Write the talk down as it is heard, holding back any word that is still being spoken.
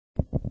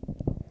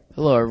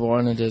Hello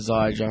everyone, it is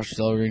I, Josh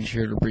Delrange,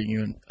 here to bring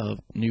you a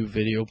new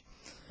video.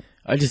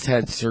 I just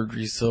had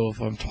surgery, so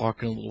if I'm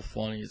talking a little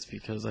funny, it's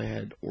because I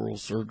had oral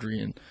surgery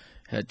and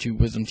had 2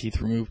 wisdom teeth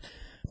removed.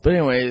 But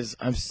anyways,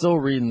 I'm still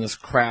reading this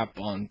crap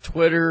on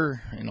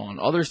Twitter and on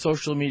other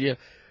social media.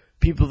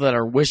 People that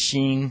are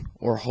wishing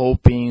or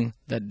hoping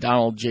that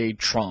Donald J.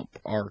 Trump,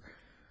 our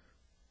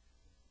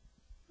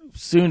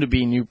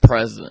soon-to-be new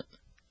president,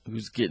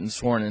 who's getting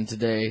sworn in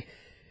today,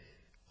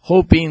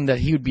 hoping that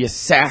he would be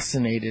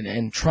assassinated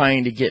and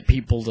trying to get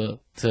people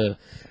to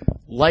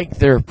like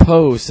their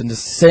posts and to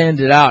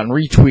send it out and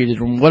retweet it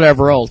and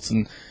whatever else.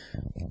 And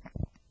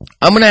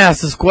I'm going to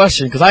ask this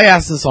question because I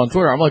asked this on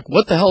Twitter. I'm like,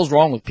 what the hell's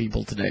wrong with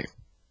people today?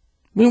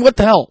 I mean, what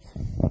the hell?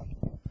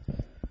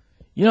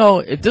 You know,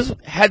 if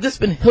had this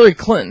been Hillary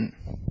Clinton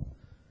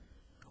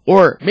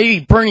or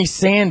maybe Bernie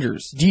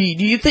Sanders, do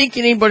you think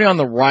anybody on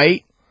the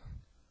right,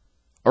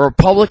 a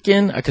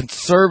Republican, a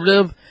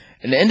conservative,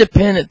 an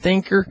independent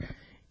thinker,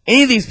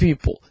 any of these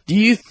people, do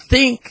you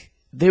think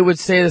they would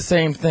say the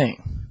same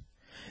thing?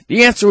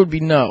 The answer would be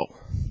no.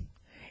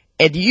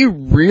 And do you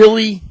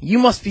really? You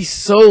must be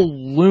so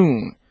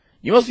loon.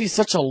 You must be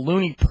such a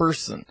loony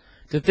person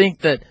to think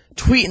that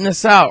tweeting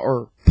this out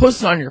or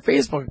posting on your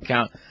Facebook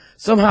account,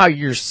 somehow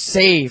you're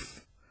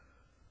safe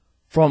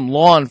from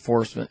law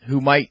enforcement who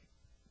might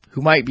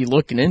be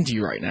looking into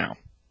you right now.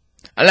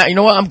 And you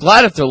know what? I'm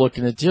glad if they're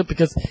looking into you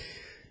because,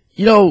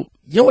 you know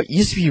what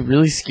used to be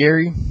really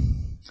scary?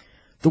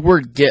 The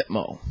word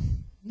Gitmo.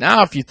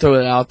 Now, if you throw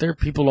it out there,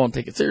 people don't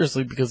take it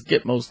seriously because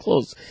Gitmo's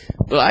closed.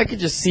 But I could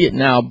just see it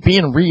now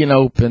being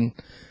reopened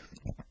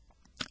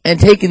and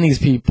taking these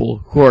people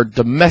who are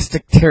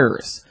domestic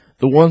terrorists,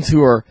 the ones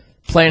who are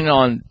planning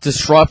on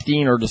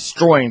disrupting or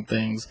destroying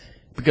things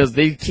because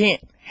they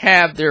can't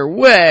have their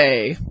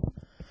way.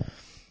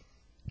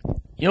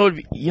 You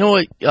know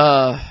what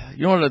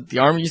the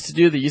army used to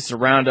do? They used to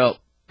round up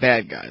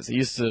bad guys. They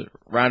used to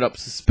round up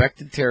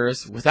suspected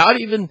terrorists without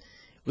even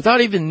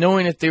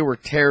knowing if they were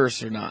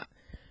terrorists or not.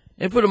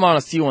 They put them on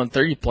a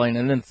C-130 plane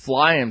and then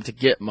fly them to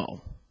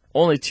Gitmo,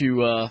 only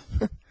to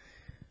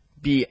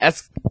be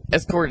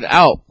escorted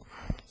out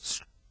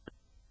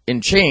in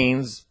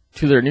chains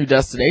to their new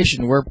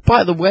destination, where,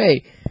 by the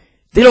way,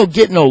 they don't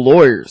get no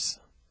lawyers.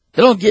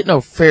 They don't get no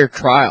fair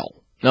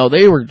trial. No,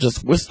 they were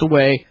just whisked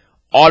away,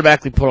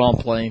 automatically put on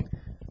a plane,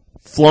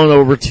 flown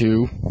over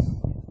to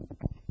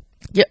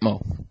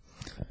Gitmo.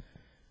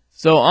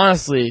 So,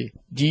 honestly,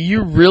 do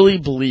you really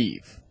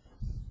believe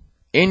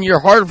in your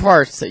heart of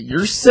hearts that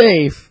you're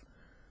safe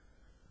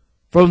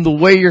from the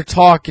way you're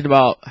talking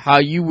about how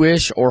you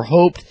wish or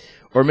hoped,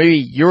 or maybe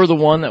you're the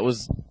one that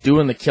was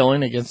doing the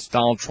killing against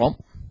Donald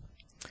Trump,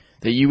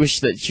 that you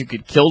wish that you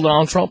could kill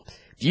Donald Trump?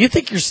 Do you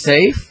think you're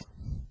safe?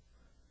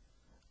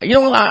 You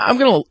know what? I'm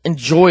going to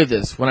enjoy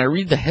this when I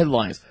read the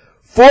headlines.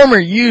 Former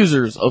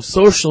users of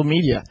social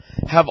media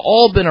have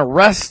all been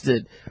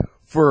arrested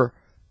for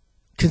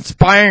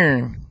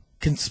conspiring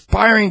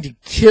to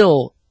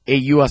kill a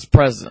U.S.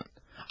 president.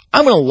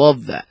 I'm going to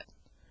love that.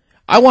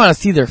 I want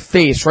to see their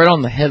face right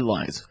on the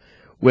headlines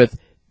with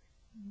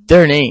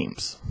their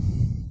names.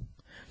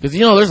 Because,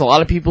 there's a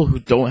lot of people who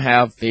don't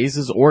have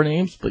faces or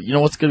names, but you know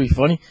what's going to be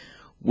funny?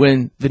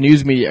 When the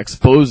news media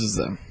exposes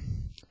them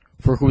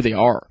for who they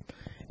are.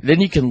 Then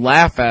you can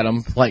laugh at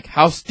them like,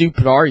 how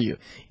stupid are you?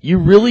 You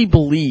really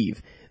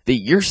believe that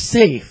you're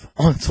safe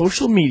on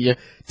social media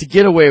to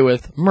get away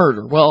with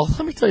murder. Well,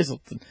 let me tell you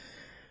something.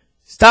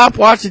 Stop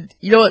watching.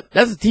 You know what?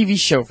 That's a TV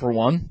show for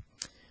one.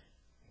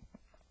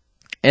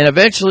 And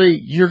eventually,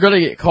 you're going to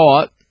get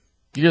caught.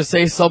 You're going to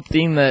say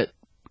something that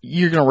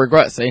you're going to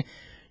regret saying.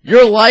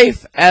 Your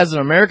life as an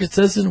American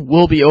citizen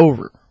will be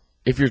over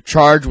if you're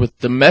charged with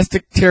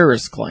domestic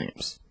terrorist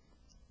claims.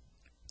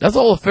 That's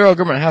all the federal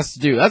government has to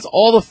do. That's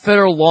all the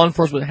federal law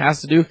enforcement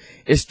has to do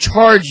is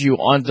charge you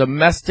on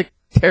domestic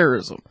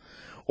terrorism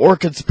or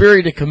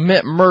conspiracy to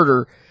commit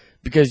murder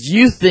because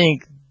you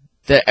think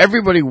that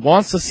everybody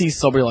wants to see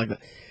somebody like that.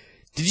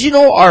 Did you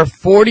know our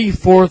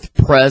 44th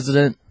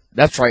president,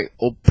 that's right,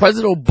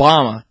 President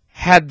Obama,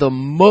 had the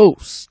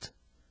most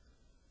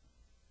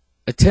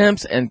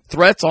attempts and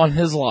threats on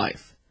his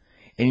life?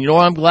 And you know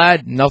what? I'm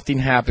glad nothing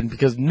happened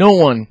because no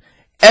one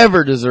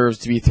ever deserves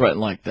to be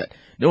threatened like that.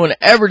 No one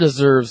ever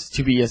deserves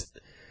to be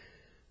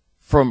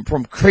from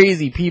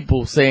crazy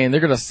people saying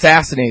they're going to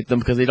assassinate them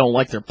because they don't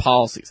like their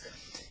policies.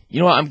 You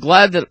know what? I'm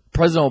glad that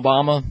President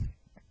Obama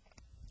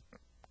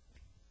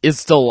is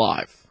still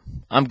alive.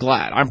 I'm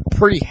glad. I'm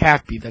pretty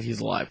happy that he's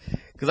alive.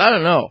 Because I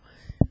don't know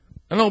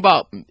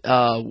about,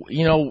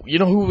 you know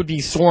who would be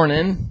sworn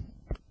in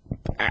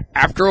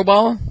after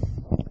Obama?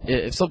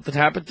 If something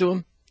happened to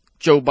him?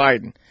 Joe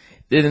Biden.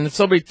 And if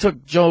somebody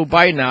took Joe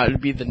Biden out, it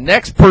would be the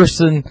next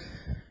person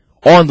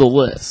on the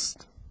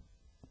list.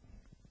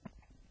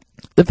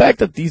 The fact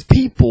that these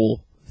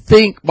people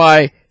think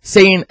by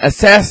saying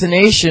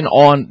assassination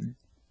on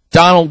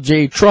Donald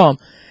J.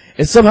 Trump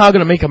is somehow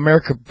going to make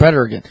America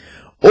better again.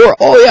 Or,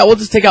 oh yeah, we'll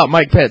just take out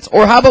Mike Pence.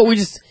 Or how about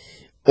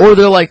or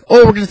they're like,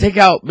 oh, we're going to take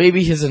out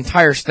maybe his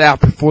entire staff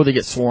before they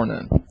get sworn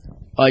in.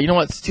 You know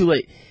what? It's too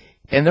late.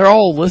 And they're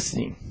all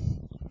listening.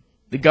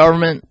 The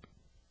government,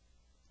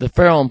 the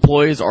federal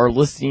employees are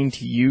listening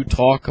to you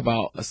talk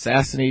about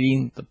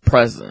assassinating the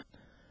president.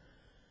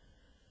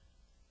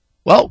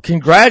 Well,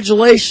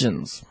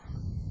 congratulations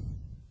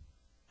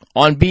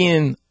on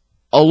being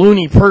a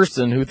loony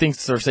person who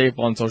thinks they're safe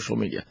on social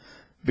media.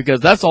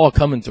 Because that's all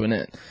coming to an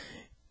end.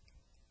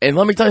 And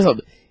let me tell you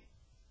something.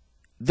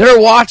 They're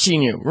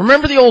watching you.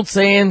 Remember the old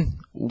saying,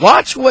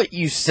 watch what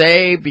you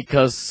say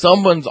because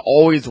someone's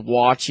always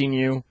watching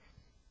you?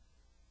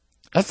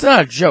 That's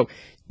not a joke.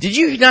 Did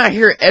you not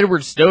hear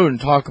Edward Snowden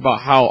talk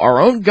about how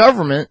our own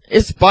government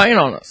is spying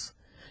on us?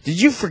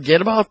 Did you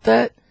forget about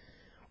that?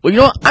 Well, you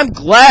know what? I'm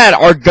glad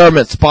our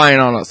government's spying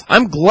on us.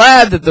 I'm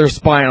glad that they're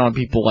spying on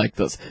people like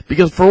this.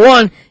 Because for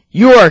one,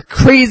 you are a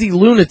crazy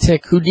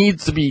lunatic who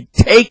needs to be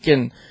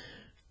taken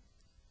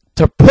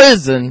to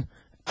prison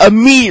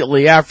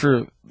immediately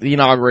after the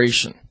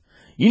inauguration.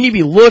 You need to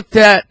be looked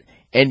at,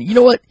 and you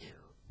know what?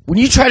 When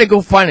you try to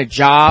go find a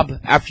job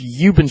after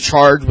you've been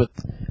charged with,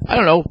 I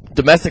don't know,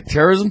 domestic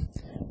terrorism,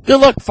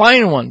 good luck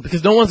finding one,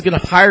 because no one's going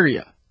to hire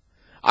you.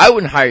 I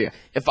wouldn't hire you.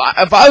 If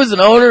I was an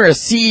owner, a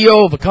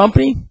CEO of a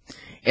company,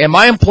 and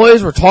my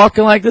employees were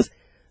talking like this,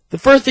 the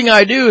first thing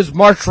I do is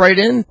march right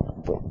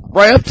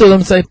up to them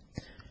and say,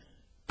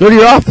 go to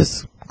your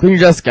office, clean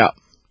your desk out.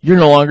 You're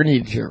no longer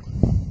needed here.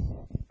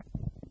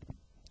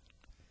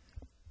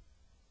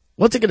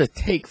 What's it going to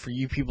take for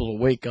you people to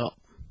wake up?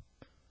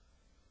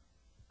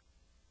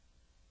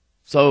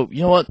 So,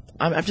 you know what?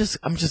 I'm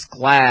just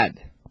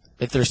glad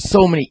that there's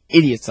so many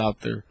idiots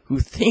out there who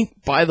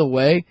think, by the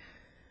way,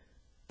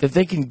 that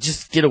they can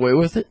just get away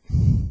with it.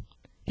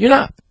 You're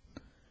not.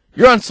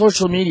 You're on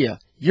social media.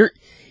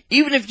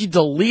 Even if you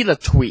delete a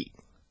tweet,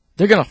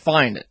 they're gonna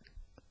find it.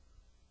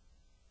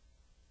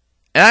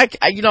 And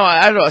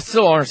I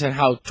still don't understand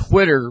how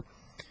Twitter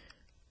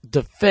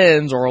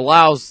defends or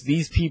allows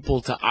these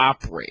people to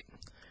operate.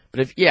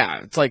 But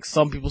it's like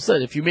some people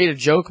said, if you made a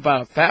joke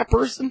about a fat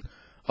person,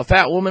 a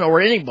fat woman, or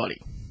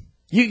anybody,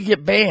 you could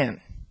get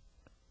banned.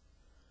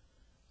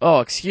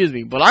 Oh, excuse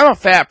me, but I'm a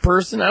fat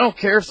person. I don't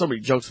care if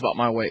somebody jokes about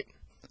my weight.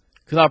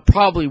 Because I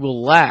probably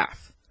will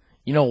laugh.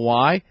 You know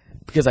why?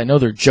 Because I know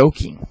they're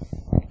joking.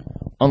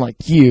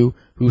 Unlike you,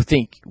 who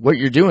think what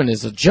you're doing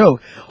is a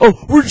joke.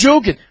 Oh, we're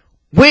joking.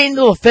 Wait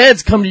until the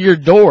feds come to your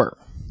door.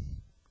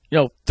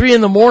 3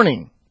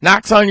 a.m,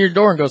 knocks on your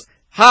door and goes,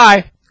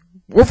 hi,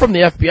 we're from the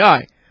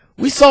FBI.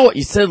 We saw what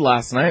you said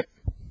last night.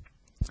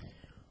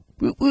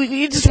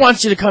 We just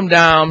want you to come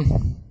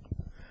down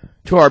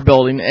to our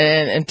building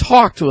and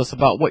talk to us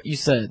about what you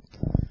said.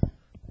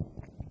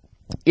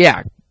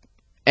 Yeah.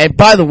 And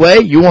by the way,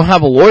 you won't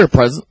have a lawyer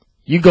present.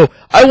 You go,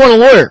 I want a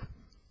lawyer.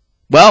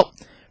 Well,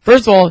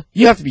 first of all,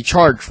 you have to be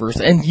charged first.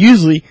 And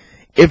usually,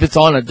 if it's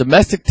on a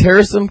domestic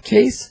terrorism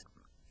case,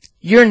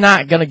 you're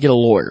not going to get a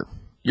lawyer.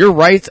 Your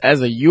rights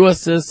as a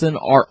U.S. citizen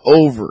are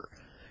over.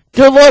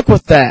 Good luck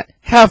with that.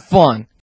 Have fun.